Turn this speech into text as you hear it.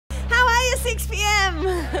6 p.m.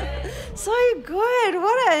 So good.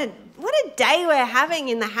 What a day we're having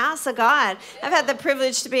in the house of God. I've had the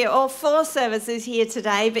privilege to be at all 4 services here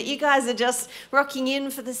today, but you guys are just rocking in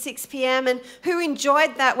for the 6 p.m. And who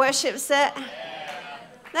enjoyed that worship set?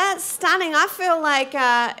 That's stunning. I feel like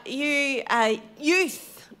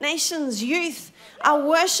nation's youth, are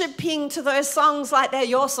worshipping to those songs like they're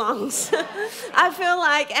your songs. I feel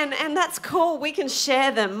like, and that's cool, we can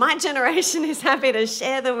share them. My generation is happy to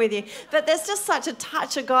share them with you. But there's just such a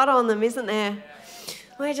touch of God on them, isn't there?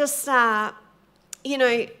 We're just, so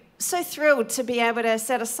thrilled to be able to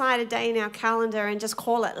set aside a day in our calendar and just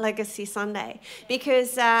call it Legacy Sunday,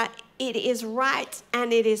 because it is right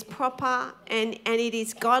and it is proper and it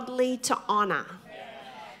is godly to honour.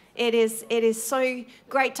 It is so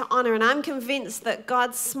great to honour, and I'm convinced that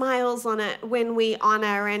God smiles on it when we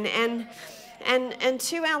honour. And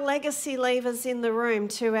to our legacy leavers in the room,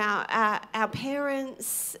 to our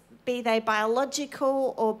parents, be they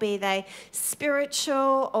biological or be they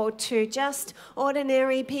spiritual, or to just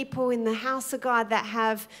ordinary people in the house of God that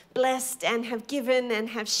have blessed and have given and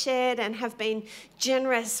have shared and have been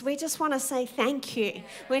generous, we just want to say thank you.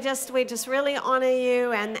 We just really honour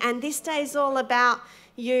you, and this day is all about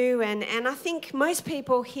you, and I think most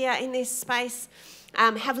people here in this space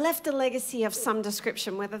have left a legacy of some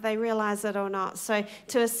description, whether they realise it or not. So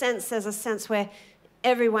there's a sense where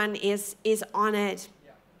everyone is honoured.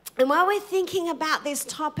 And while we're thinking about this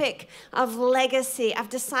topic of legacy, I've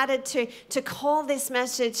decided to call this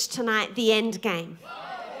message tonight the Endgame.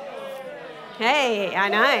 Hey, I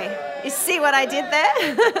know. You see what I did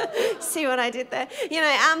there? See what I did there?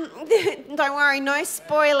 Don't worry, no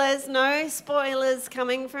spoilers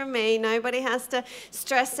coming from me. Nobody has to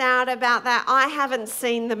stress out about that. I haven't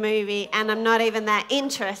seen the movie, and I'm not even that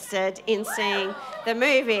interested in seeing the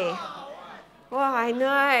movie. Well, I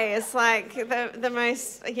know, it's like the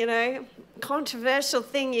most, controversial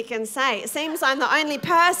thing you can say. It seems I'm the only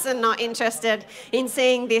person not interested in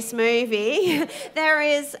seeing this movie.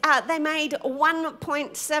 They made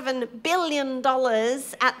 $1.7 billion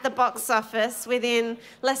at the box office within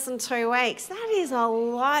less than 2 weeks. That is a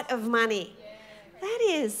lot of money. That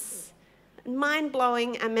is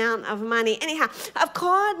mind-blowing amount of money. Anyhow, I've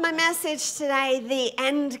called my message today the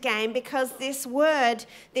end game, because this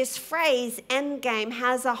phrase end game,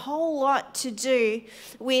 has a whole lot to do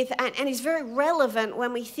with, and is very relevant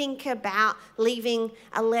when we think about leaving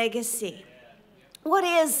a legacy. What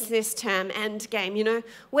is this term, end game?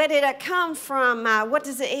 Where did it come from? What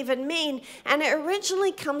does it even mean? And it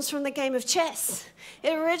originally comes from the game of chess.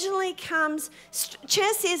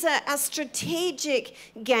 Chess is a strategic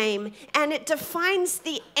game, and it defines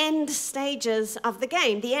the end stages of the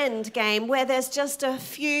game, the end game, where there's just a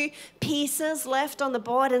few pieces left on the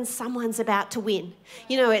board and someone's about to win.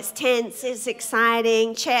 It's tense, it's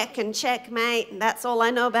exciting, check and checkmate, and that's all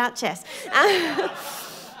I know about chess.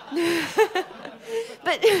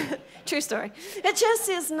 But true story. Chess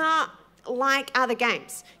is not like other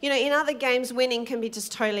games. In other games, winning can be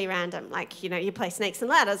just totally random. Like, you play snakes and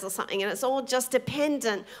ladders or something, and it's all just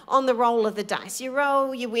dependent on the roll of the dice. You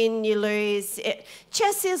roll, you win, you lose.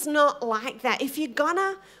 Chess is not like that. If you're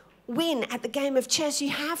gonna win at the game of chess, you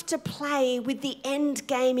have to play with the end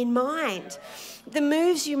game in mind. The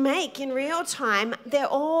moves you make in real time, they're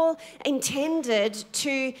all intended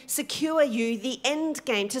to secure you the end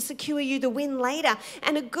game, to secure you the win later.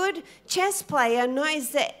 And a good chess player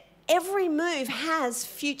knows that every move has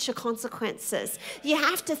future consequences. You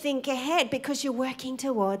have to think ahead because you're working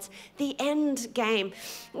towards the end game.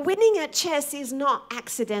 Winning at chess is not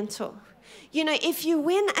accidental. If you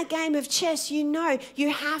win a game of chess,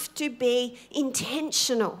 you have to be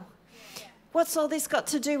intentional. What's all this got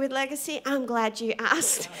to do with legacy? I'm glad you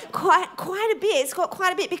asked. Quite a bit. It's got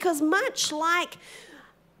quite a bit, because much like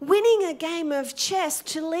winning a game of chess,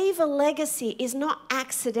 to leave a legacy is not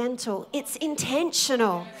accidental. It's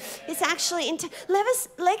intentional. It's actually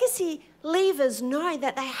legacy leavers know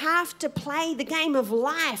that they have to play the game of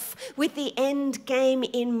life with the end game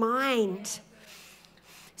in mind.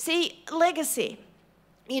 See, legacy,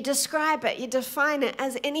 you describe it, you define it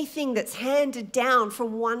as anything that's handed down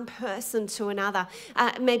from one person to another,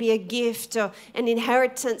 maybe a gift or an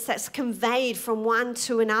inheritance that's conveyed from one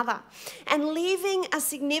to another. And leaving a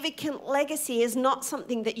significant legacy is not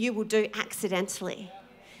something that you will do accidentally.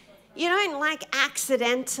 You don't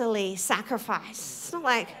accidentally sacrifice. It's not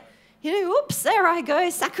like, oops, there I go,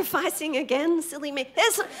 sacrificing again, silly me.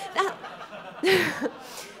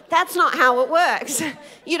 That's not how it works.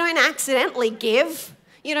 You don't accidentally give.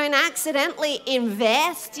 You don't accidentally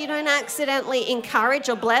invest. You don't accidentally encourage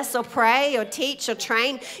or bless or pray or teach or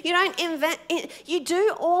train. You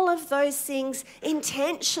do all of those things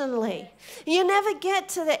intentionally. You never get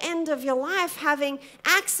to the end of your life having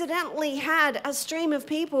accidentally had a stream of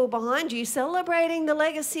people behind you celebrating the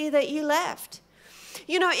legacy that you left.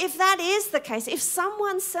 You know, if that is the case, if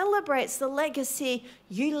someone celebrates the legacy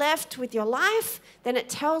you left with your life, then it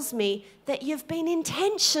tells me that you've been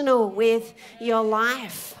intentional with your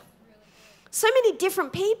life. So many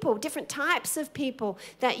different people, different types of people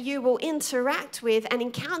that you will interact with and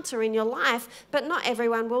encounter in your life, but not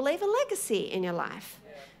everyone will leave a legacy in your life.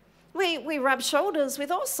 We rub shoulders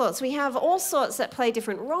with all sorts. We have all sorts that play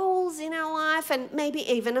different roles in our life and maybe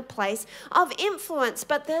even a place of influence.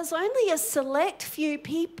 But there's only a select few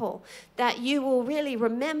people that you will really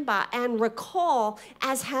remember and recall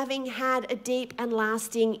as having had a deep and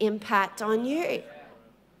lasting impact on you.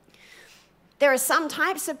 There are some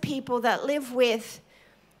types of people that live with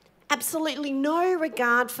absolutely no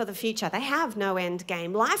regard for the future. They have no end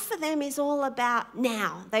game. Life for them is all about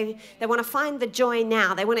now. They want to find the joy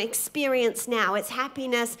now. They want to experience now. It's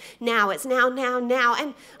happiness now. It's now.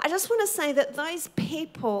 And I just want to say that those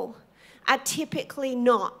people are typically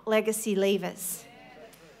not legacy leavers.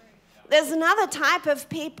 There's another type of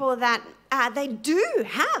people that they do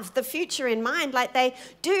have the future in mind, like they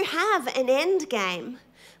do have an end game,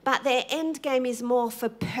 but their end game is more for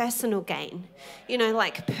personal gain, you know,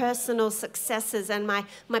 like personal successes and my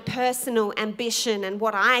personal ambition and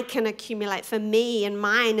what I can accumulate for me and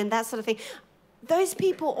mine and that sort of thing. Those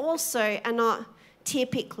people also are not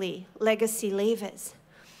typically legacy leavers.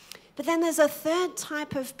 But then there's a third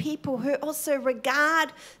type of people who also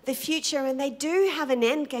regard the future and they do have an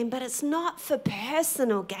end game, but it's not for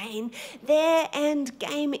personal gain. Their end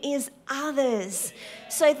game is others.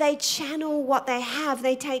 So they channel what they have.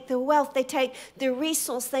 They take the wealth, they take the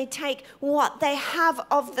resource, they take what they have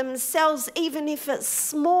of themselves, even if it's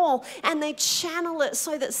small, and they channel it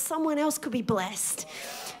so that someone else could be blessed.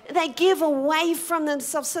 They give away from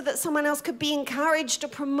themselves so that someone else could be encouraged or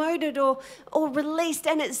promoted or released.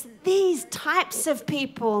 And it's these types of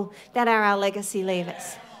people that are our legacy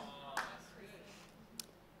leavers.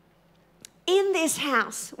 In this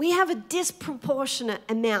house, we have a disproportionate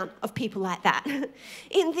amount of people like that.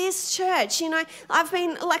 In this church, you know, I've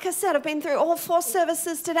been through all 4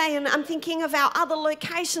 services today, and I'm thinking of our other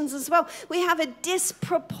locations as well. We have a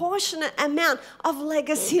disproportionate amount of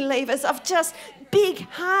legacy leavers, of just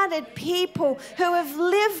big-hearted people who have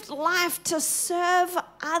lived life to serve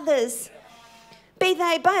others. Be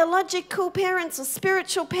they biological parents or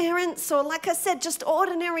spiritual parents or, like I said, just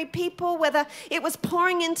ordinary people, whether it was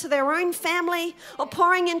pouring into their own family or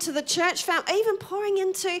pouring into the church family, even pouring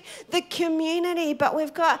into the community. But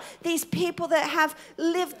we've got these people that have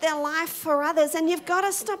lived their life for others. And you've got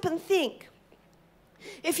to stop and think.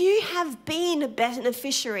 If you have been a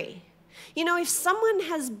beneficiary, you know, if someone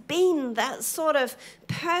has been that sort of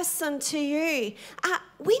person to you,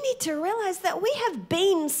 we need to realize that we have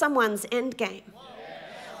been someone's end game.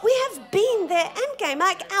 We have been their end game.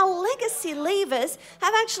 Like our legacy leavers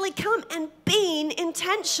have actually come and been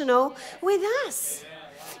intentional with us.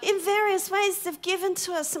 In various ways, they've given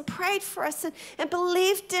to us and prayed for us and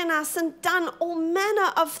believed in us and done all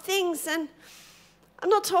manner of things. And I'm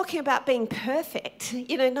not talking about being perfect.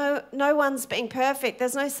 You know, no one's being perfect.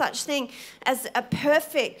 There's no such thing as a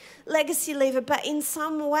perfect legacy leaver, but in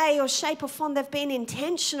some way or shape or form, they've been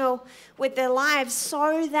intentional with their lives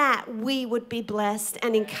so that we would be blessed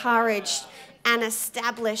and encouraged and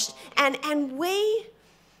established. And we,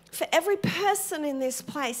 for every person in this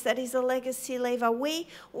place that is a legacy leaver, we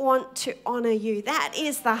want to honor you. That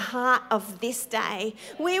is the heart of this day.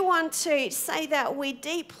 We want to say that we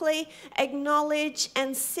deeply acknowledge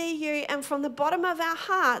and see you, and from the bottom of our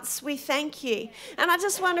hearts, we thank you. And I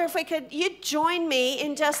just wonder if you'd join me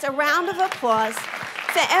in just a round of applause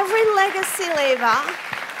for every legacy leaver.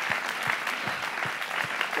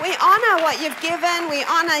 We honor what you've given. We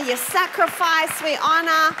honor your sacrifice. We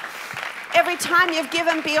honor every time you've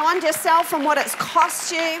given beyond yourself and what it's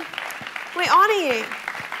cost you. We honor you.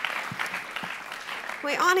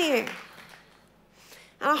 We honor you.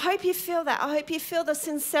 And I hope you feel that. I hope you feel the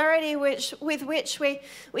sincerity with which we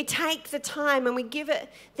take the time and we give it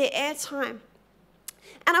the airtime.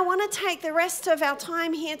 And I want to take the rest of our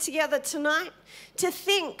time here together tonight to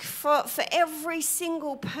think for every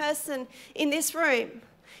single person in this room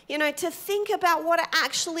To think about what it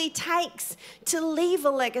actually takes to leave a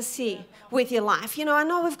legacy with your life. I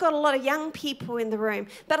know we've got a lot of young people in the room,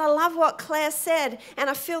 but I love what Claire said, and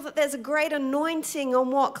I feel that there's a great anointing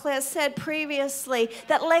on what Claire said previously,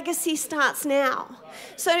 that legacy starts now.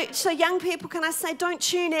 So young people, can I say, don't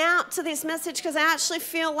tune out to this message, because I actually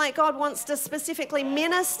feel like God wants to specifically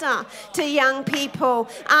minister to young people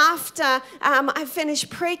after I finish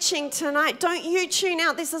preaching tonight. Don't you tune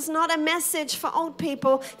out. This is not a message for old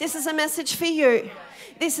people. This is a message for you.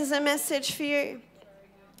 This is a message for you.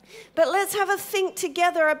 But let's have a think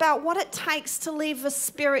together about what it takes to leave a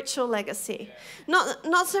spiritual legacy.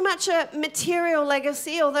 Not so much a material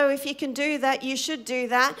legacy, although if you can do that, you should do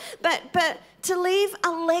that. But to leave a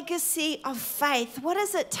legacy of faith, what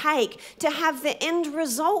does it take to have the end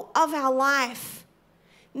result of our life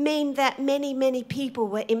mean that many, many people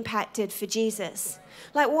were impacted for Jesus?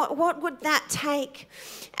 Like, what would that take?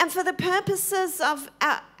 And for the purposes of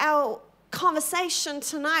our conversation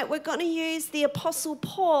tonight, we're going to use the Apostle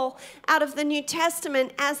Paul out of the New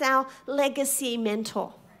Testament as our legacy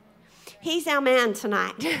mentor. He's our man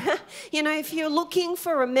tonight. If you're looking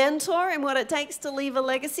for a mentor and what it takes to leave a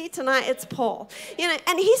legacy, tonight it's Paul.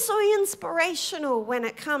 And he's so inspirational when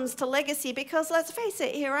it comes to legacy, because let's face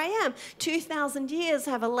it, here I am. 2,000 years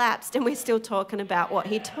have elapsed and we're still talking about what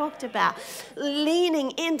he talked about.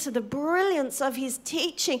 Leaning into the brilliance of his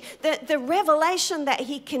teaching, the revelation that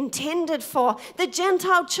he contended for, the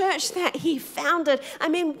Gentile church that he founded. I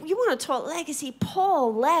mean, you want to talk legacy?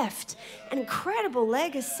 Paul left an incredible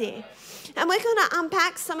legacy. And we're going to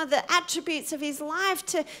unpack some of the attributes of his life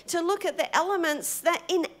to look at the elements that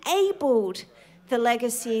enabled the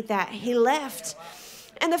legacy that he left.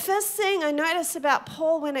 And the first thing I notice about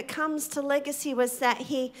Paul when it comes to legacy was that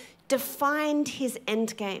he defined his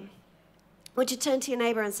end game. Would you turn to your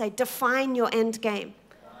neighbor and say, define your end game?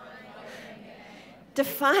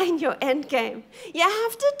 Define your end game. You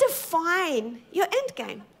have to define your end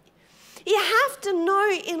game. You have to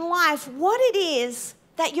know in life what it is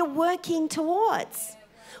that you're working towards.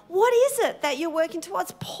 What is it that you're working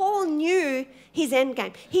towards? Paul knew his end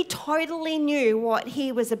game. He totally knew what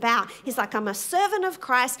he was about. He's like, I'm a servant of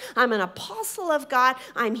Christ. I'm an apostle of God.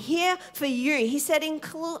 I'm here for you. He said in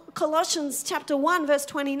Colossians chapter 1, verse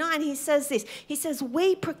 29, he says this. He says,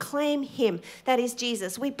 we proclaim him, that is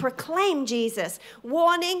Jesus. We proclaim Jesus,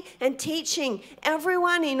 warning and teaching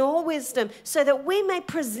everyone in all wisdom, so that we may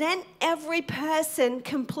present every person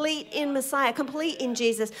complete in Messiah, complete in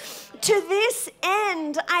Jesus. To this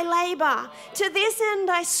end I labor. To this end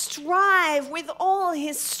I strive with all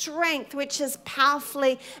his strength, which is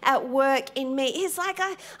powerfully at work in me. He's like, I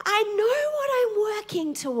know what I'm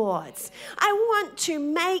working towards. I want to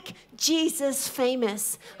make Jesus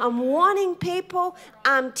famous. I'm warning people.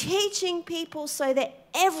 I'm teaching people so that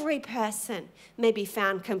every person may be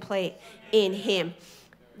found complete in him.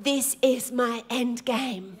 This is my end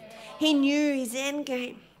game. He knew his end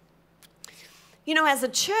game. As a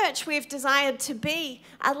church, we've desired to be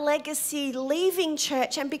a legacy-leaving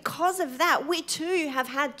church, and because of that, we too have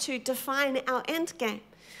had to define our end game.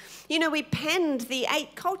 We penned the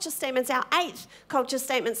 8 culture statements. Our 8th culture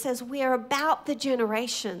statement says we are about the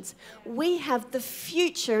generations. We have the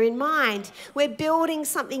future in mind. We're building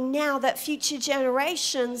something now that future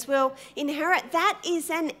generations will inherit. That is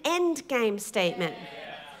an end game statement.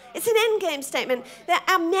 It's an end game statement. That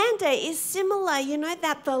our mandate is similar,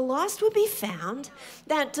 that the lost would be found,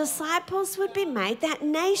 that disciples would be made, that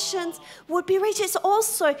nations would be reached. It's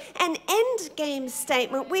also an end game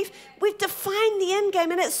statement. We've defined the end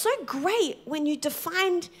game, and it's so great when you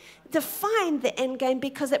define the end game,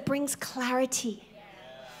 because it brings clarity.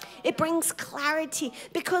 It brings clarity,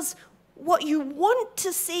 because what you want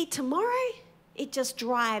to see tomorrow, it just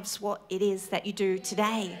drives what it is that you do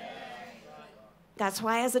today. That's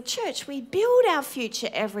why as a church, we build our future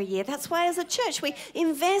every year. That's why as a church, we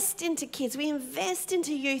invest into kids. We invest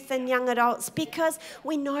into youth and young adults, because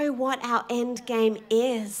we know what our end game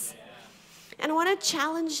is. And I want to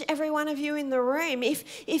challenge every one of you in the room.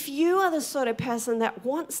 If you are the sort of person that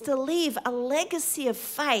wants to leave a legacy of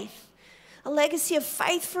faith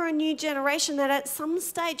for a new generation, that at some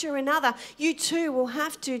stage or another, you too will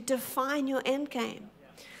have to define your end game.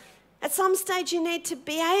 At some stage, you need to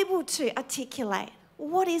be able to articulate,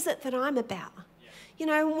 what is it that I'm about?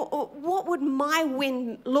 What would my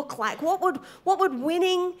win look like? What would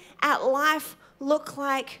winning at life look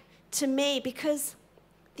like to me? Because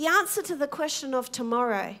the answer to the question of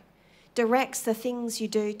tomorrow directs the things you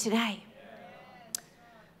do today.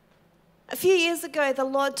 A few years ago, the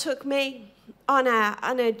Lord took me on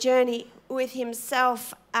a journey with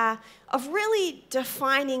himself of really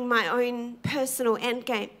defining my own personal end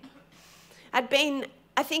game. I'd been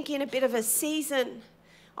I think, in a bit of a season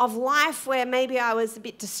of life where maybe I was a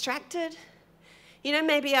bit distracted. You know,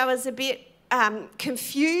 maybe I was a bit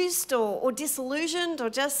confused or disillusioned or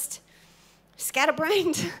just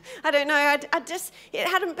scatterbrained. I don't know. It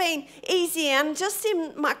hadn't been easy. And just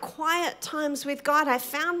in my quiet times with God, I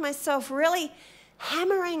found myself really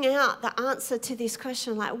hammering out the answer to this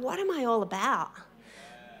question, like, what am I all about?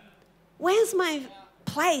 Where's my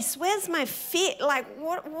place? Where's my fit? Like,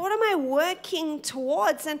 what am I working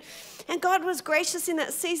towards? And God was gracious in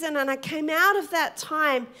that season, and I came out of that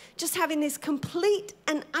time just having this complete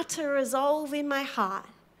and utter resolve in my heart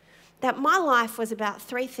that my life was about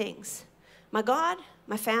three things: my God,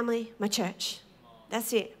 my family, my church.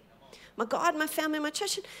 That's it. My God, my family, my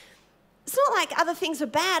church. It's not like other things are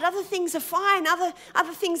bad. Other things are fine. Other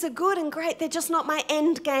things are good and great. They're just not my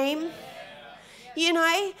end game. You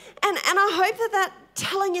know? And I hope that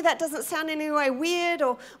telling you that doesn't sound in any way weird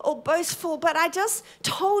or boastful, but I just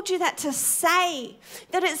told you that to say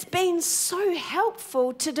that it's been so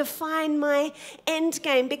helpful to define my end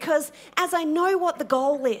game, because as I know what the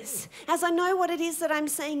goal is, as I know what it is that I'm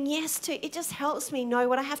saying yes to, it just helps me know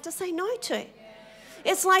what I have to say no to.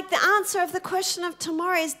 It's like the answer of the question of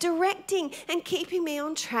tomorrow is directing and keeping me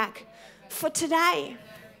on track for today.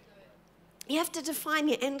 You have to define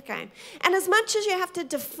your end game. And as much as you have to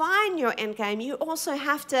define your end game, you also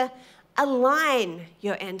have to align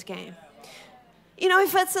your end game. You know,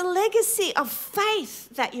 if it's a legacy of faith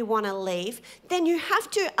that you want to leave, then you have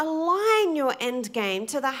to align your end game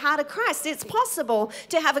to the heart of Christ. It's possible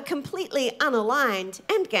to have a completely unaligned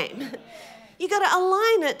end game. You got to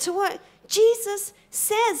align it to what Jesus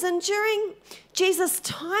says. And during Jesus'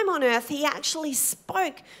 time on earth, he actually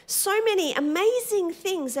spoke so many amazing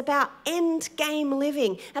things about end game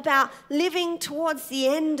living, about living towards the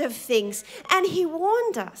end of things. And he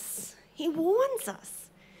warns us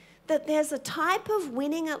that there's a type of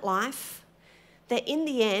winning at life that in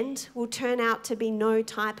the end will turn out to be no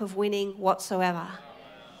type of winning whatsoever.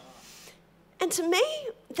 And to me,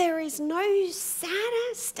 there is no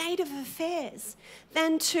sadder state of affairs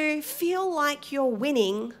than to feel like you're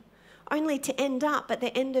winning only to end up at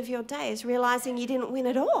the end of your days realizing you didn't win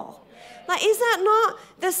at all. Like, is that not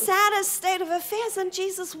the saddest state of affairs? And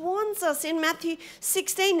Jesus warns us in Matthew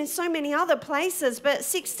 16 and so many other places, but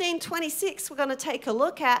 16:26 we're going to take a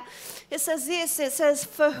look at. It says this, it says,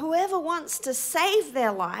 "For whoever wants to save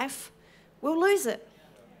their life will lose it.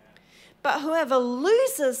 But whoever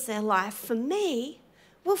loses their life for me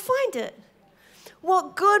will find it.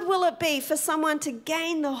 What good will it be for someone to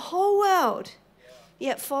gain the whole world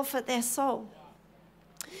yet forfeit their soul?"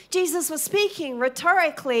 Jesus was speaking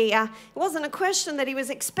rhetorically. It wasn't a question that he was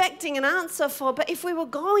expecting an answer for, but if we were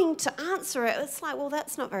going to answer it, it's like, well,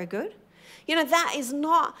 that's not very good. You know, that is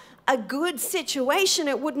not a good situation.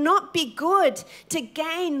 It would not be good to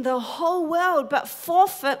gain the whole world but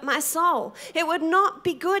forfeit my soul. It would not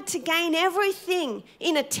be good to gain everything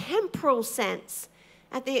in a temporal sense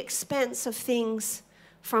at the expense of things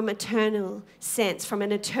from an eternal sense.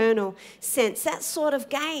 That sort of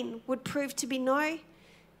gain would prove to be no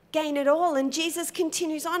gain at all. And Jesus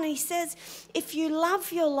continues on and he says, if you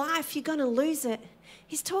love your life, you're going to lose it.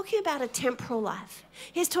 He's talking about a temporal life.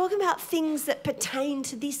 He's talking about things that pertain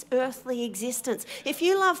to this earthly existence. If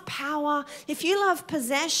you love power, if you love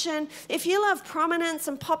possession, if you love prominence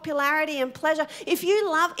and popularity and pleasure,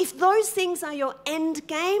 if those things are your end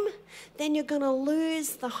game, then you're going to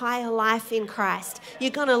lose the higher life in Christ.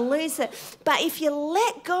 You're going to lose it. But if you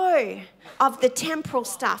let go of the temporal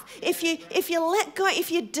stuff, if you let go,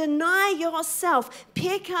 if you deny yourself,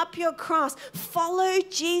 pick up your cross, follow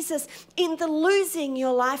Jesus in the losing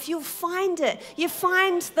your life, you'll find it. You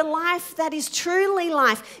find the life that is truly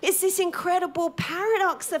life. It's this incredible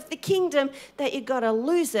paradox of the kingdom that you've got to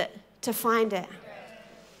lose it to find it.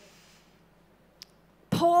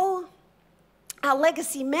 Paul, our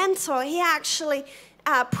legacy mentor, he actually,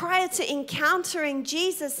 prior to encountering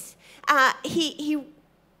Jesus, he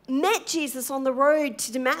met Jesus on the road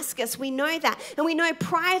to Damascus. We know that. And we know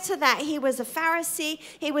prior to that, he was a Pharisee,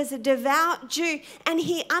 he was a devout Jew, and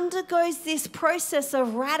he undergoes this process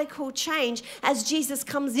of radical change as Jesus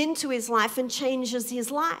comes into his life and changes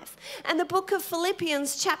his life. And the book of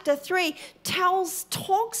Philippians chapter 3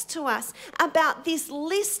 talks to us about this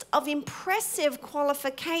list of impressive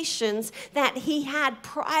qualifications that he had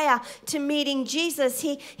prior to meeting Jesus.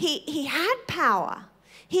 He had power.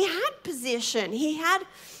 He had position. He had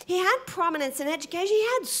prominence and education. He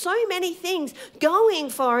had so many things going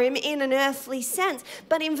for him in an earthly sense.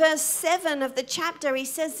 But in verse 7 of the chapter, he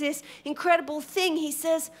says this incredible thing. He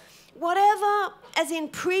says, whatever, as in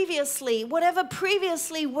previously, whatever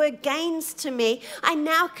previously were gains to me, I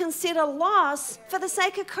now consider loss for the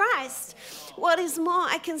sake of Christ. What is more,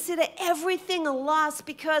 I consider everything a loss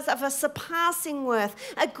because of a surpassing worth,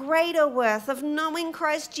 a greater worth of knowing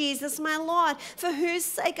Christ Jesus, my Lord, for whose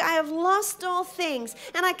sake I have lost all things,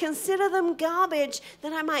 and I consider them garbage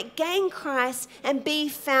that I might gain Christ and be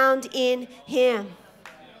found in him.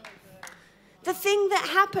 The thing that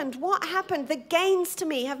happened, what happened? The gains to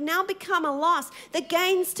me have now become a loss. The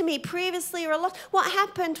gains to me previously were a loss. What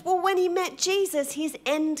happened? Well, when he met Jesus, his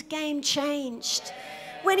end game changed.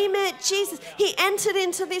 When he met Jesus, he entered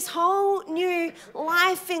into this whole new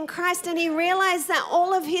life in Christ, and he realized that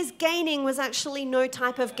all of his gaining was actually no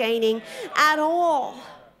type of gaining at all.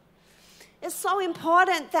 It's so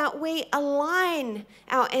important that we align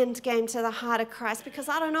our end game to the heart of Christ, because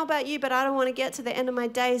I don't know about you, but I don't want to get to the end of my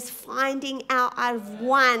days finding out I've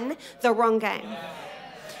won the wrong game.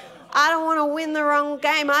 I don't want to win the wrong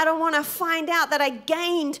game. I don't want to find out that I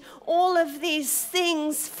gained all of these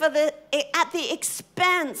things at the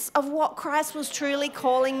expense of what Christ was truly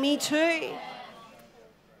calling me to.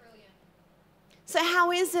 So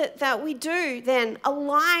how is it that we do then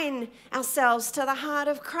align ourselves to the heart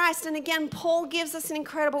of Christ? And again, Paul gives us an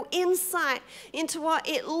incredible insight into what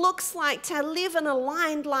it looks like to live an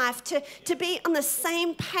aligned life, to be on the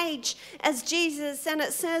same page as Jesus. And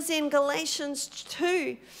it says in Galatians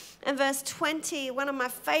 2 and verse 20, one of my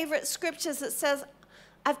favorite scriptures, it says,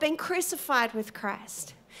 I've been crucified with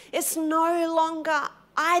Christ. It's no longer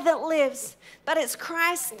I that lives, but it's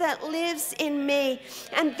Christ that lives in me.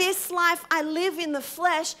 And this life I live in the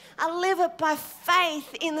flesh, I live it by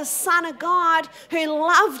faith in the Son of God who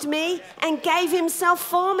loved me and gave himself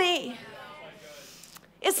for me.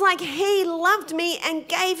 It's like he loved me and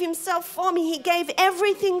gave himself for me. He gave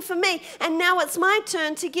everything for me. And now it's my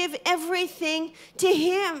turn to give everything to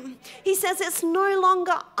him. He says it's no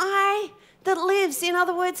longer I that lives. In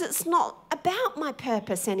other words, it's not about my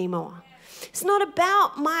purpose anymore. It's not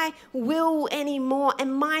about my will anymore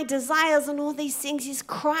and my desires and all these things. It's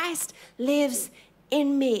Christ lives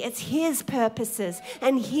in me. It's his purposes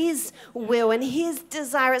and his will and his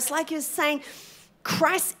desire. It's like you're saying,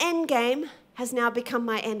 Christ's end game has now become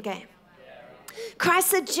my end game.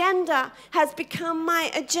 Christ's agenda has become my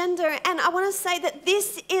agenda. And I want to say that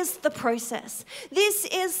this is the process. This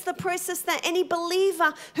is the process that any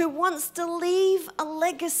believer who wants to leave a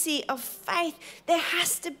legacy of faith, there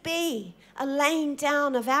has to be a laying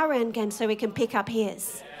down of our end game so we can pick up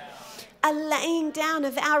his. A laying down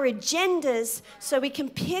of our agendas so we can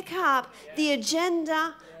pick up the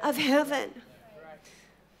agenda of heaven.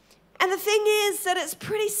 And the thing is that it's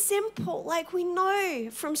pretty simple. Like we know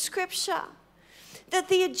from Scripture that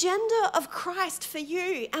the agenda of Christ for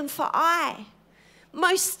you and for I,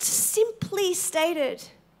 most simply stated,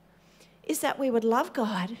 is that we would love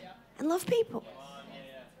God and love people.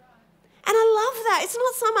 And I love that. It's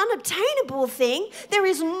not some unobtainable thing. There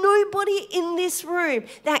is nobody in this room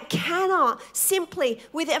that cannot simply,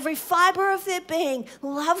 with every fiber of their being,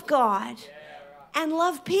 love God and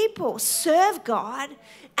love people, serve God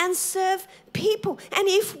and serve people. And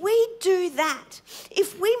if we do that,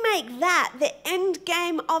 if we make that the end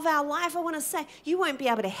game of our life, I want to say, you won't be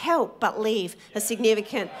able to help but leave a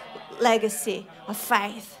significant legacy of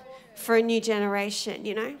faith for a new generation,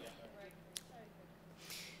 you know.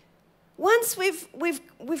 Once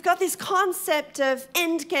we've got this concept of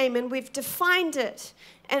end game and we've defined it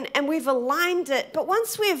and we've aligned it, but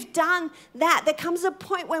once we've done that, there comes a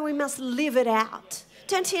point where we must live it out.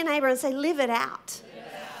 Turn to your neighbor and say, live it out.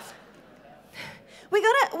 We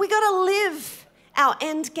gotta live our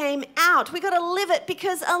end game out. We gotta live it,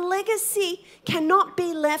 because a legacy cannot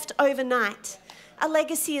be left overnight. A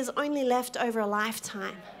legacy is only left over a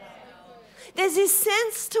lifetime. There's this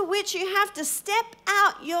sense to which you have to step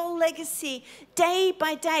out your legacy day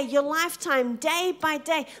by day, your lifetime day by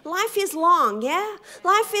day. Life is long, yeah?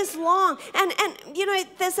 Life is long. And you know,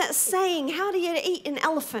 there's that saying, how do you eat an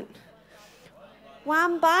elephant?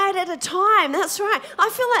 One bite at a time. That's right. I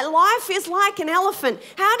feel like life is like an elephant.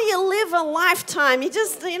 How do you live a lifetime?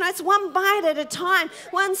 It's one bite at a time,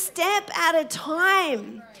 one step at a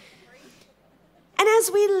time. And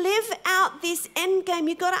as we live out this end game,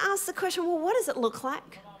 you've got to ask the question, well, what does it look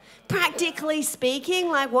like? Practically speaking,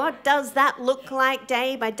 like what does that look like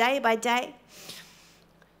day by day by day?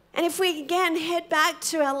 And if we again head back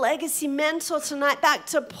to our legacy mentor tonight, back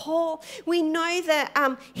to Paul, we know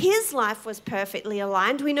that his life was perfectly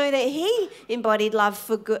aligned. We know that he embodied love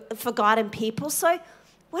for God and people. So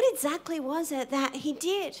what exactly was it that he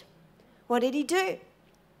did? What did he do?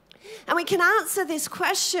 And we can answer this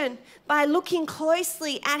question by looking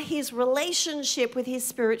closely at his relationship with his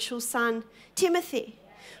spiritual son, Timothy.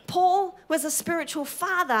 Paul was a spiritual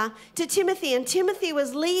father to Timothy, and Timothy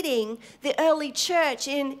was leading the early church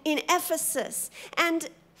in Ephesus. And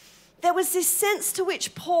there was this sense to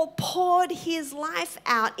which Paul poured his life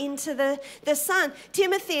out into the son,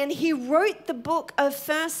 Timothy, and he wrote the books of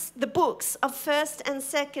 1st and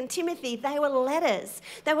 2nd Timothy. They were letters.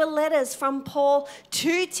 They were letters from Paul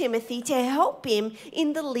to Timothy to help him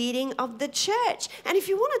in the leading of the church. And if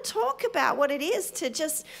you want to talk about what it is to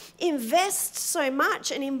just invest so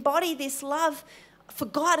much and embody this love for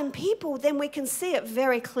God and people, then we can see it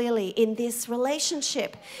very clearly in this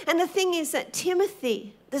relationship. And the thing is that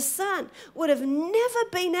Timothy, the son, would have never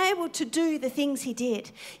been able to do the things he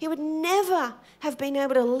did. He would never have been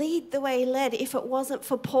able to lead the way he led if it wasn't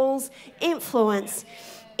for Paul's influence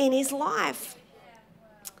in his life.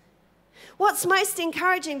 What's most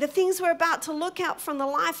encouraging, the things we're about to look at from the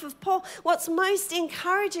life of Paul, what's most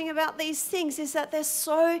encouraging about these things is that they're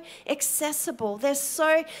so accessible, they're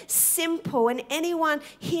so simple, and anyone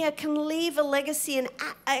here can leave a legacy and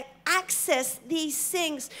access these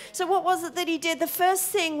things. So what was it that he did? The first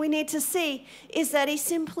thing we need to see is that he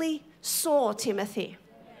simply saw Timothy.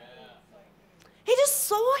 He just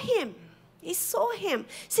saw him. He saw him.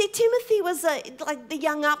 See, Timothy was like the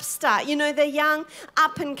young upstart, the young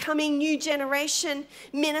up-and-coming new generation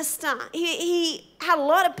minister. He had a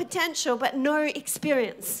lot of potential, but no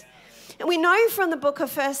experience. And we know from the book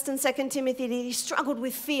of 1st and 2nd Timothy that he struggled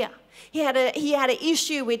with fear. He had an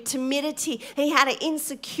issue with timidity. He had an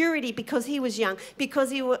insecurity because he was young.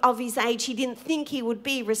 Because of his age, he didn't think he would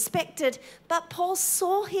be respected. But Paul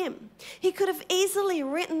saw him. He could have easily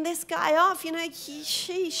written this guy off.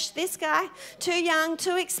 Sheesh, this guy, too young,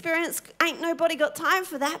 too experienced. Ain't nobody got time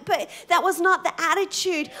for that. But that was not the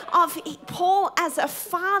attitude of Paul as a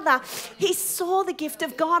father. He saw the gift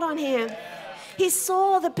of God on him. He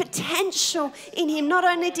saw the potential in him. Not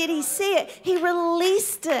only did he see it, he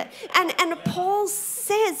released it. And Paul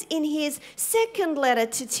says in his second letter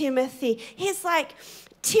to Timothy, he's like,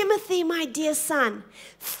 Timothy, my dear son,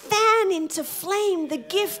 fan into flame the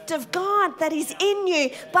gift of God that is in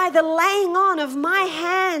you by the laying on of my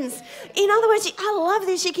hands. In other words, I love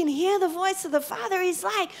this. You can hear the voice of the Father. He's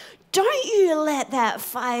like, don't you let that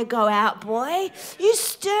fire go out, boy. You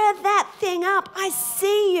stir that thing up. I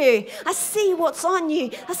see you. I see what's on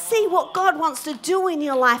you. I see what God wants to do in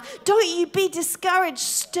your life. Don't you be discouraged.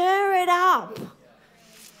 Stir it up.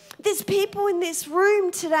 There's people in this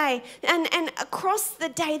room today and across the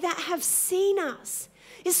day that have seen us.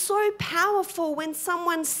 It's so powerful when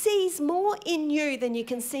someone sees more in you than you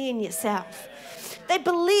can see in yourself. They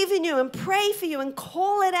believe in you and pray for you and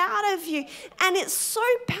call it out of you. And it's so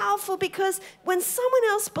powerful because when someone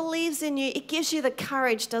else believes in you, it gives you the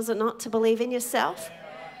courage, does it not, to believe in yourself?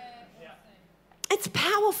 It's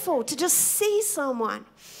powerful to just see someone.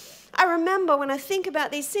 I remember when I think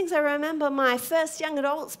about these things, I remember my first young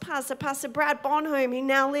adults pastor, Pastor Brad Bonholm. He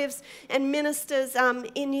now lives and ministers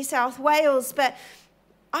in New South Wales. But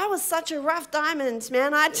I was such a rough diamond,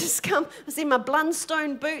 man. I was in my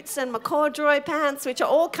Blundstone boots and my corduroy pants, which are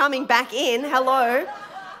all coming back in. Hello.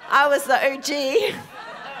 I was the OG.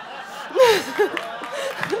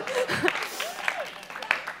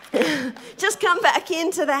 Just come back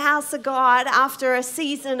into the house of God after a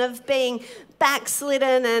season of being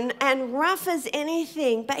backslidden and rough as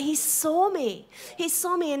anything. But he saw me. He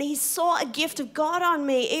saw me and he saw a gift of God on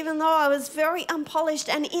me, even though I was very unpolished.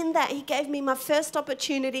 And in that, he gave me my first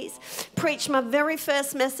opportunities, preached my very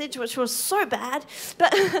first message, which was so bad.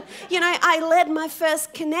 But, I led my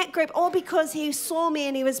first connect group, all because he saw me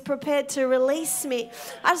and he was prepared to release me.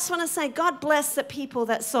 I just want to say, God bless the people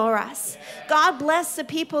that saw us. God bless the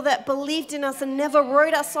people that believed in us and never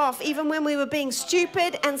wrote us off, even when we were being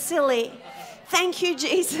stupid and silly. Thank you,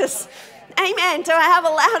 Jesus. Amen. Do I have a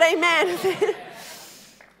loud amen?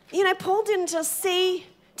 Paul didn't just see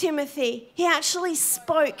Timothy. He actually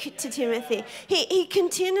spoke to Timothy. He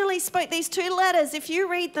continually spoke. These two letters, if you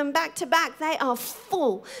read them back to back, they are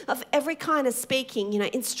full of every kind of speaking,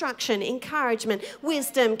 instruction, encouragement,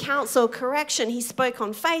 wisdom, counsel, correction. He spoke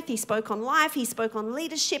on faith. He spoke on life. He spoke on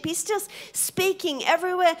leadership. He's just speaking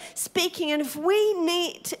everywhere, speaking. And if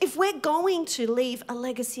we're going to leave a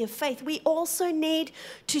legacy of faith, we also need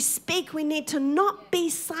to speak. We need to not be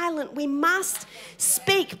silent. We must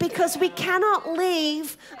speak because we cannot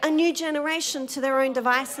leave a new generation to their own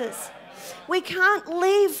devices. We can't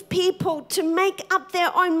leave people to make up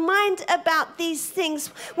their own mind about these things.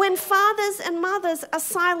 When fathers and mothers are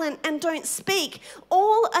silent and don't speak,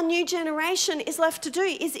 all a new generation is left to do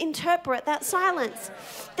is interpret that silence.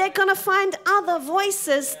 They're going to find other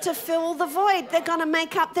voices to fill the void. They're going to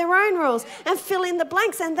make up their own rules and fill in the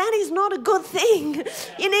blanks, and that is not a good thing.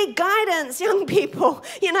 You need guidance, young people.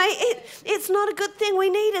 It's not a good thing. We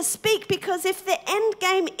need to speak, because if the end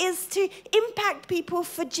game is to impact people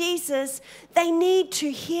for Jesus, they need to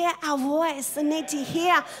hear our voice. They need to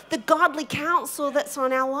hear the godly counsel that's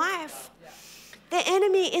on our life. The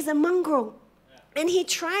enemy is a mongrel, and he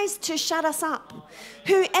tries to shut us up.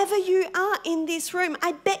 Whoever you are in this room,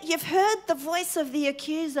 I bet you've heard the voice of the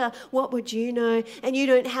accuser. What would you know? And you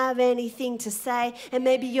don't have anything to say. And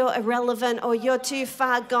maybe you're irrelevant, or you're too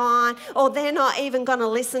far gone, or they're not even going to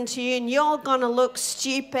listen to you, and you're going to look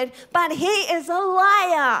stupid. But he is a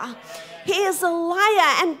liar. He is a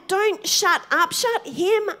liar. And don't shut up. Shut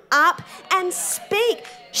him up and speak.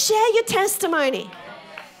 Share your testimony.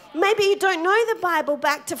 Maybe you don't know the Bible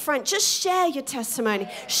back to front. Just share your testimony.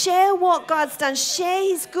 Share what God's done. Share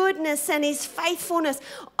his goodness and his faithfulness.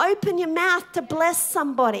 Open your mouth to bless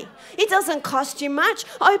somebody. It doesn't cost you much.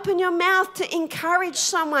 Open your mouth to encourage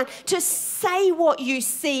someone, to say what you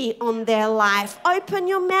see on their life. Open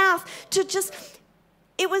your mouth to just...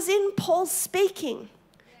 It was in Paul's speaking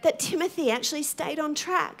that Timothy actually stayed on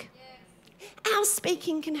track. Our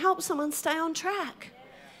speaking can help someone stay on track.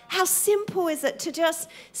 How simple is it to just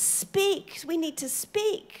speak? We need to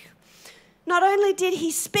speak. Not only did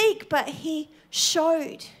he speak, but he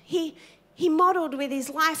showed. He modeled with his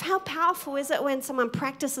life. How powerful is it when someone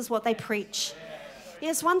practices what they preach?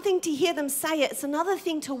 It's one thing to hear them say it. It's another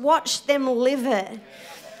thing to watch them live it.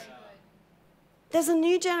 There's a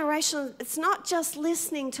new generation. It's not just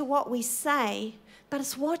listening to what we say, but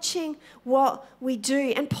it's watching what we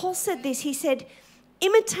do. And Paul said this. He said,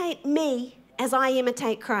 imitate me as I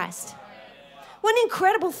imitate Christ. What an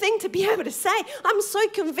incredible thing to be able to say. I'm so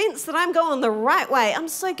convinced that I'm going the right way. I'm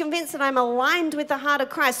so convinced that I'm aligned with the heart of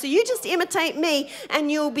Christ. So you just imitate me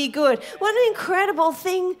and you'll be good. What an incredible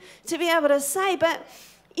thing to be able to say. But,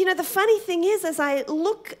 the funny thing is, as I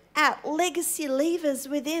look at legacy leavers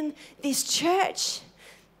within this church,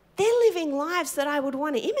 they're living lives that I would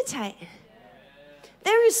want to imitate.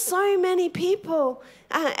 There is so many people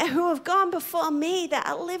who have gone before me that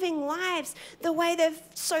are living lives the way they've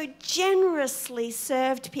so generously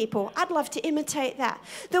served people. I'd love to imitate that.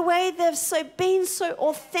 The way they've been so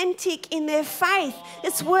authentic in their faith.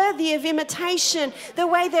 It's worthy of imitation. The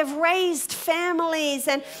way they've raised families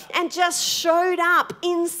and just showed up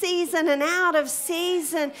in season and out of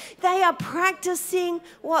season. They are practicing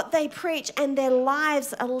what they preach, and their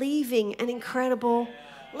lives are leaving an incredible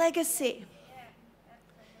legacy.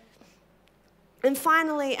 And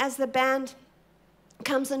finally, as the band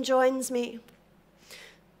comes and joins me,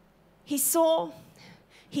 he saw,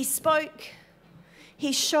 he spoke,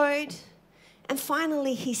 he showed, and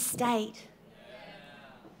finally he stayed.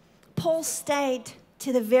 Paul stayed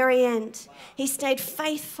to the very end. He stayed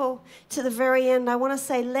faithful to the very end. I want to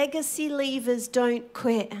say legacy leavers don't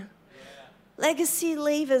quit. Legacy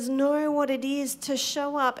leavers know what it is to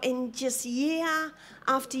show up and just year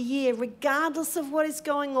after year, regardless of what is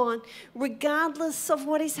going on, regardless of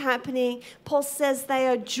what is happening. Paul says they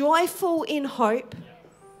are joyful in hope,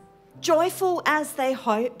 joyful as they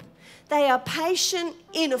hope. They are patient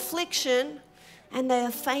in affliction, and they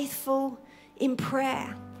are faithful in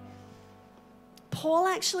prayer. Paul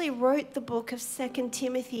actually wrote the book of 2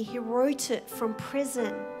 Timothy. He wrote it from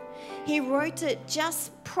prison. He wrote it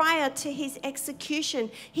just prior to his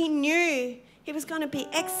execution. He knew he was going to be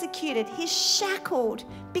executed. He's shackled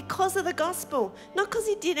because of the gospel. Not because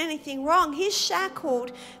he did anything wrong. He's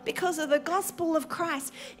shackled because of the gospel of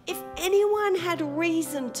Christ. If anyone had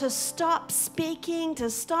reason to stop speaking, to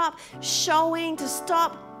stop showing, to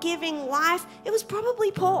stop giving life, it was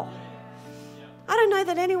probably Paul. I don't know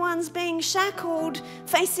that anyone's being shackled,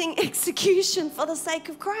 facing execution for the sake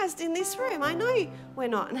of Christ in this room. I know we're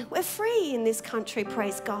not. We're free in this country,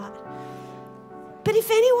 praise God. But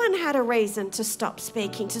if anyone had a reason to stop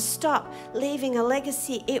speaking, to stop leaving a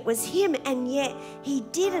legacy, it was him. And yet he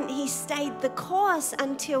didn't. He stayed the course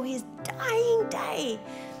until his dying day.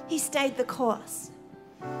 He stayed the course.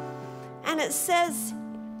 And it says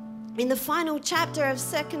in the final chapter of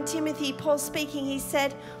 2 Timothy, Paul speaking, he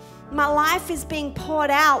said, my life is being poured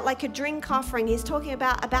out like a drink offering. He's talking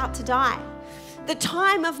about to die. The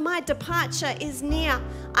time of my departure is near.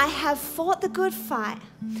 I have fought the good fight.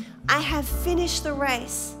 I have finished the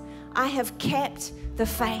race. I have kept the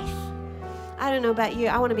faith. I don't know about you.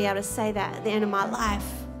 I want to be able to say that at the end of my life.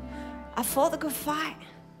 I fought the good fight.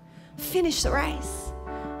 Finish the race.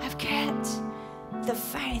 I've kept the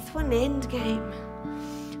faith. What an end game.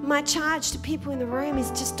 My charge to people in the room is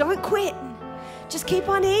just don't quit. Just keep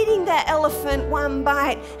on eating that elephant one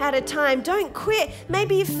bite at a time. Don't quit.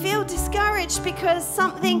 Maybe you feel discouraged because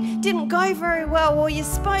something didn't go very well, or you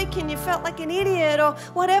spoke and you felt like an idiot or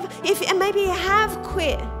whatever. And maybe you have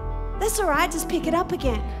quit. That's all right. Just pick it up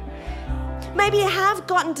again. Maybe you have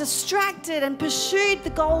gotten distracted and pursued the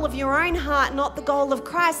goal of your own heart, not the goal of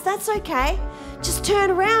Christ. That's okay. Just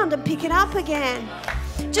turn around and pick it up again.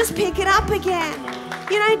 Just pick it up again.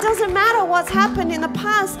 You know, it doesn't matter what's happened in the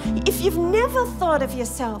past. If you've never thought of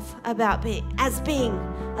yourself as being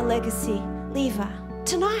a legacy leaver,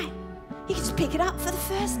 tonight, you can just pick it up for the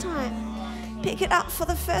first time. Pick it up for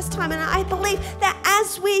the first time. And I believe that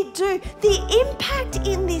as we do, the impact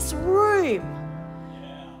in this room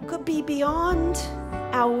could be beyond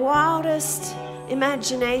our wildest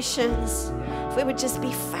imaginations if we would just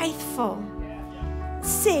be faithful,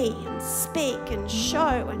 see and speak and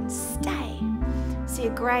show and stay. See a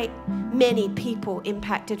great many people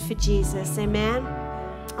impacted for Jesus. Amen.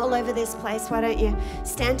 All over this place, why don't you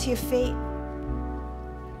stand to your feet?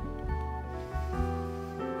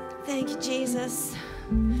 Thank you, Jesus.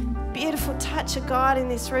 Beautiful touch of God in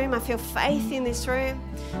this room. I feel faith in this room.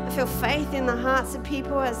 I feel faith in the hearts of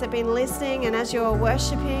people as they've been listening and as you're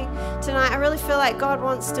worshiping tonight. I really feel like God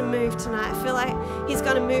wants to move tonight. I feel like He's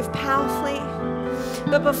going to move powerfully.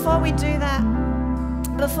 But before we do that,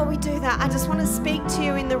 I just want to speak to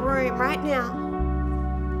you in the room right now.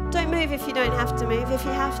 Don't move if you don't have to move. If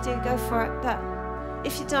you have to, go for it. But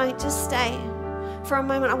if you don't, just stay for a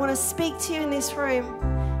moment. I want to speak to you in this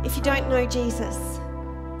room. If you don't know Jesus,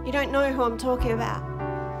 you don't know who I'm talking about.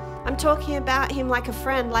 I'm talking about Him like a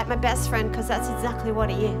friend, like my best friend, because that's exactly what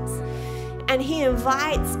He is. And He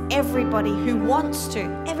invites everybody who wants to.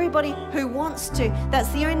 Everybody who wants to.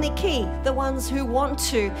 That's the only key. The ones who want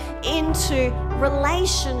to. Into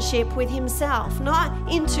relationship with Himself.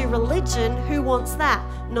 Not into religion. Who wants that?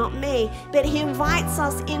 Not me. But He invites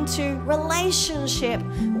us into relationship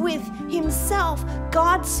with Himself.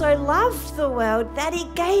 God so loved the world that He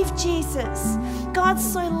gave Jesus. God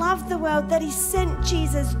so loved the world that He sent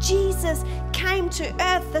Jesus. Jesus came to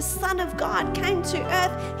earth. The Son of God came to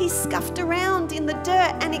earth. He scuffed around in the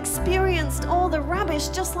dirt and experienced all the rubbish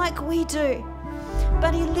just like we do.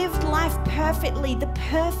 But He lived life perfectly. The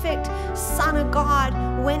perfect Son of God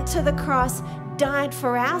went to the cross, died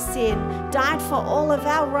for our sin, died for all of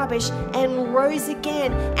our rubbish, and rose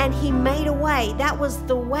again. And He made a way. That was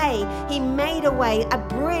the way. He made a way, a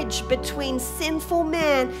bridge between sinful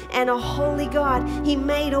man and a holy God. He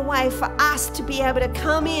made a way for us to be able to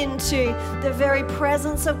come into the very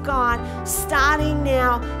presence of God, starting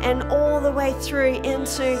now and all the way through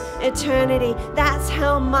into eternity. That's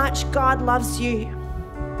how much God loves you.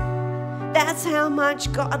 That's how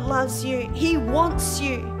much God loves you. He wants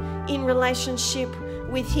you in relationship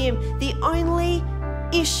with Him. The only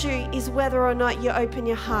issue is whether or not you open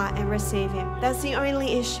your heart and receive Him. That's the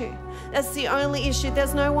only issue. That's the only issue.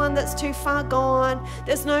 There's no one that's too far gone.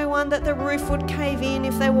 There's no one that the roof would cave in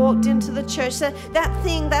if they walked into the church. That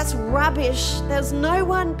thing, that's rubbish. There's no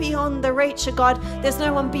one beyond the reach of God. There's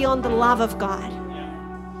no one beyond the love of God.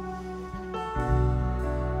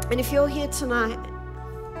 And if you're here tonight,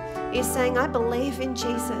 you're saying, I believe in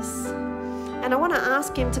Jesus, and I want to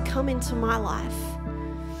ask Him to come into my life.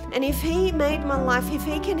 And if He made my life, if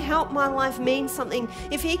He can help my life mean something,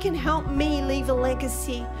 if He can help me leave a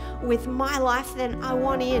legacy with my life, then I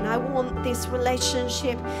want in. I want this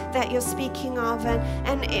relationship that you're speaking of.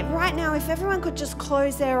 And right now, if everyone could just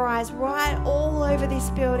close their eyes right all over this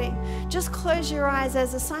building, just close your eyes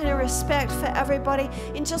as a sign of respect for everybody.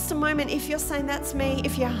 In just a moment, if you're saying that's me,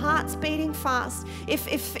 if your heart's beating fast,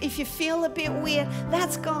 if you feel a bit weird,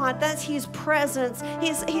 that's God. That's His presence.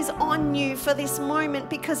 He's on you for this moment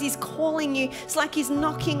because He's calling you. It's like He's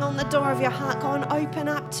knocking on the door of your heart. Go and open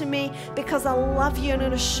up to me because I love you and I'm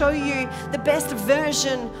going to show you the best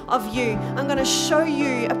version of you. I'm going to show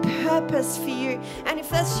you a purpose for you. And if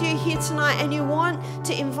that's you here tonight and you want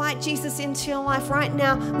to invite Jesus into your life right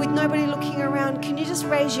now with nobody looking around, can you just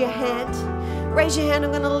raise your hand? Raise your hand.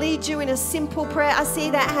 I'm going to lead you in a simple prayer. I see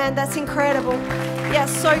that hand. That's incredible. Yeah,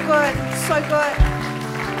 so good. So good.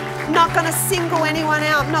 I'm not going to single anyone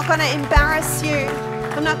out. I'm not going to embarrass you.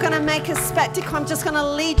 I'm not going to make a spectacle. I'm just going to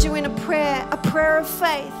lead you in a prayer of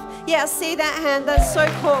faith. Yeah, I see that hand. That's so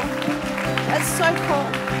cool. That's so cool.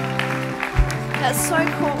 That's so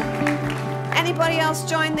cool. Anybody else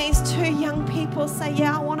join these two young people? Say,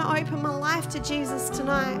 yeah, I want to open my life to Jesus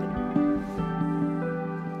tonight.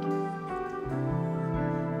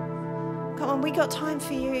 Come on, we got time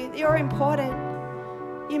for you. You're important.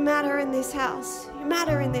 You matter in this house. You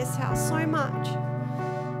matter in this house so much.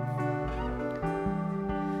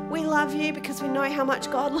 We love you because we know how much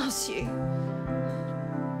God loves you.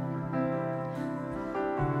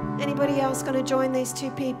 Anybody else going to join these two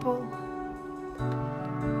people?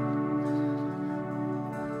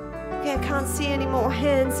 Okay, I can't see any more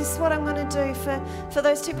hands. This is what I'm going to do for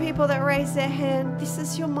those two people that raise their hand. This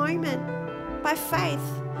is your moment. By faith,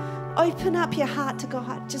 open up your heart to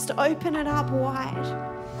God. Just open it up wide.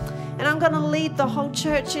 And I'm going to lead the whole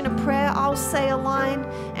church in a prayer. I'll say a line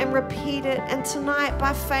and repeat it. And tonight,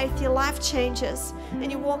 by faith, your life changes.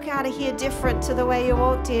 And you walk out of here different to the way you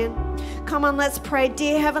walked in. Come on, let's pray.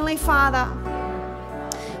 Dear Heavenly Father,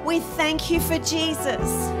 we thank you for Jesus.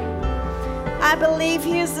 I believe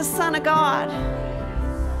he is the Son of God.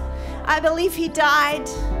 I believe he died.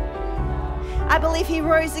 I believe he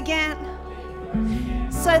rose again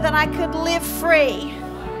so that I could live free,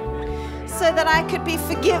 so that I could be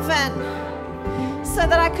forgiven, so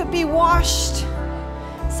that I could be washed,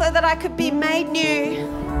 so that I could be made new.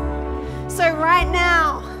 So right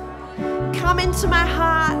now, come into my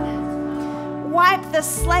heart, wipe the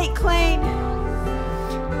slate clean,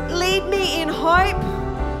 lead me in hope,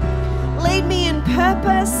 lead me in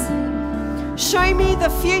purpose, show me the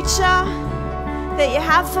future that you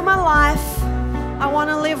have for my life. I want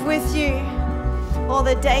to live with you all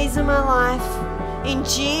the days of my life. In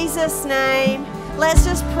Jesus' name, let's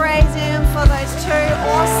just praise him for those two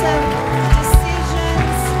awesome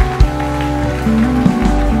decisions.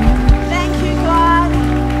 Thank you, God.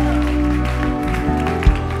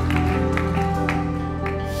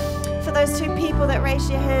 For those two people that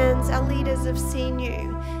raised your hands, our leaders have seen you.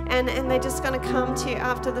 And they're just going to come to you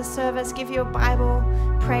after the service, give you a Bible,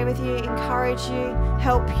 pray with you, encourage you,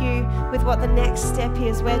 help you with what the next step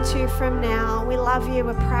is. Where to from now? We love you.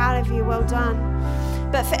 We're proud of you. Well done.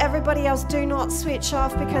 But for everybody else, do not switch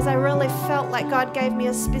off, because I really felt like God gave me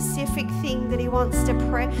a specific thing that he wants to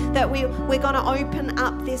pray, that we're going to open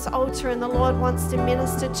up this altar and the Lord wants to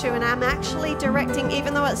minister to. And I'm actually directing,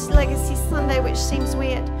 even though it's Legacy Sunday, which seems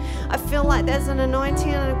weird, I feel like there's an anointing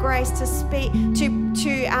and a grace to speak, to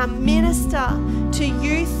minister to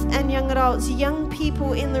youth and young adults, young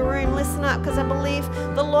people in the room. Listen up, because I believe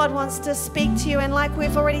the Lord wants to speak to you. And like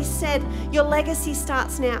we've already said, your legacy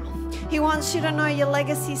starts now. He wants you to know your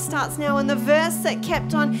legacy starts now. And the verse that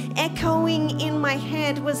kept on echoing in my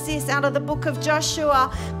head was this, out of the book of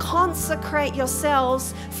Joshua: consecrate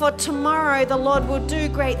yourselves, for tomorrow the Lord will do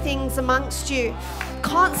great things amongst you.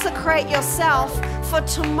 Consecrate yourself, for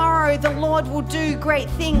tomorrow the Lord will do great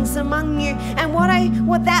things among you. And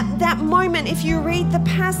that moment, if you read the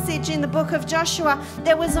passage in the book of Joshua,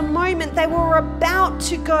 there was a moment they were about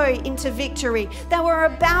to go into victory. They were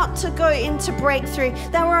about to go into breakthrough.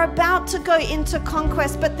 They were about to go into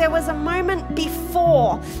conquest. But there was a moment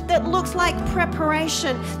before that looked like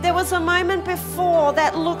preparation. There was a moment before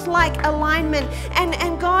that looked like alignment.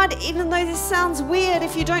 And God, even though this sounds weird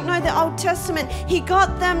if you don't know the Old Testament, he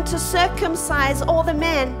got them to circumcise all the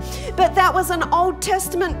men. But that was an Old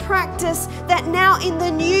Testament practice that now in the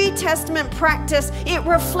New Testament practice, it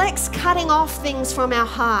reflects cutting off things from our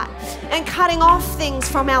heart and cutting off things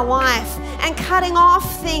from our life and cutting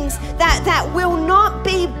off things that will not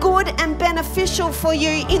be good and beneficial for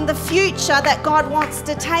you in the future that God wants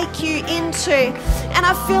to take you into. And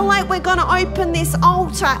I feel like we're going to open this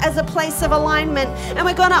altar as a place of alignment, and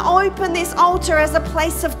we're going to open this altar as a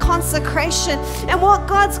place of consecration. And what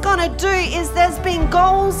God's going to do is, there's been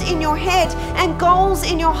goals in your head and goals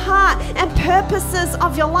in your heart and purposes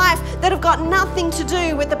of your life that have got nothing to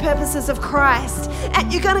do with the purposes of Christ.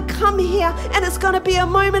 And you're going to come here and it's going to be a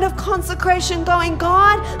moment of consecration, going,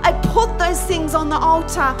 God, I put those things on the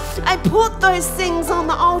altar. I put those things on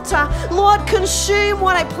the altar. Lord, consume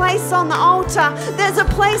what I place on the altar. There's a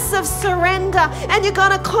place of surrender, and you're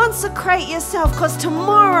going to consecrate yourself, because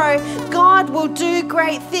tomorrow God will do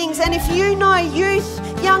great things. And if you know youth,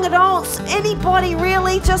 young adults, anybody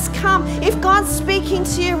really, just come. If God's speaking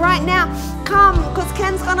to you right now, come, because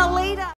Ken's going to lead us.